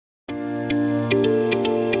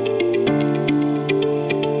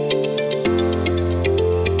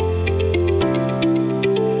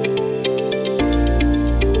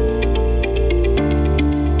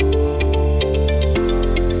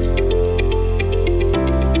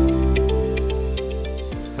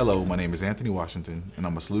Hello, my name is Anthony Washington, and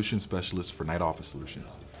I'm a Solutions Specialist for Night Office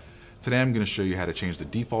Solutions. Today I'm going to show you how to change the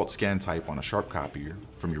default scan type on a Sharp copier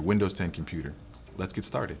from your Windows 10 computer. Let's get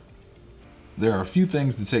started. There are a few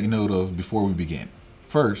things to take note of before we begin.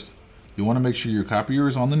 First, you'll want to make sure your copier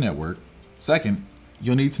is on the network. Second,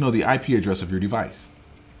 you'll need to know the IP address of your device.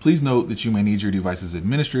 Please note that you may need your device's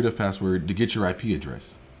administrative password to get your IP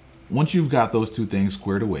address. Once you've got those two things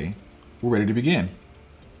squared away, we're ready to begin.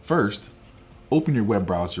 First, open your web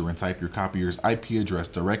browser and type your copier's IP address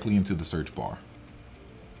directly into the search bar.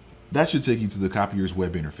 That should take you to the copier's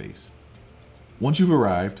web interface. Once you've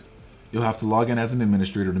arrived, you'll have to log in as an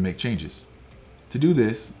administrator to make changes. To do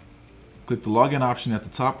this, click the login option at the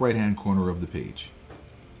top right-hand corner of the page.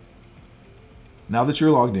 Now that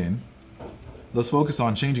you're logged in, let's focus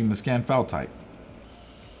on changing the scan file type.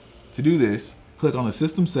 To do this, click on the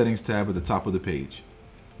System Settings tab at the top of the page.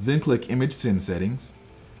 Then click Image Send Settings.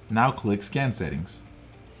 Now click Scan Settings.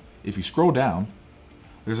 If you scroll down,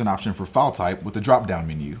 there's an option for file type with the drop-down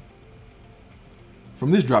menu.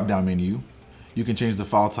 From this drop-down menu, you can change the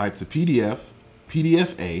file type to PDF,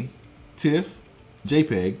 PDF-A, TIFF,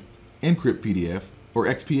 JPEG, Encrypt PDF, or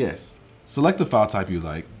XPS. Select the file type you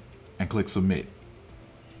like and click Submit.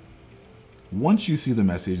 Once you see the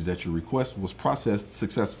message that your request was processed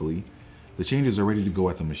successfully, the changes are ready to go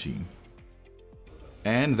at the machine.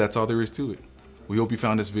 And that's all there is to it. We hope you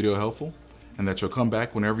found this video helpful and that you'll come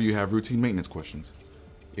back whenever you have routine maintenance questions.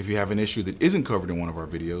 If you have an issue that isn't covered in one of our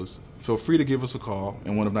videos, feel free to give us a call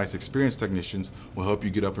and one of NICE's experienced technicians will help you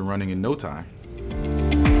get up and running in no time.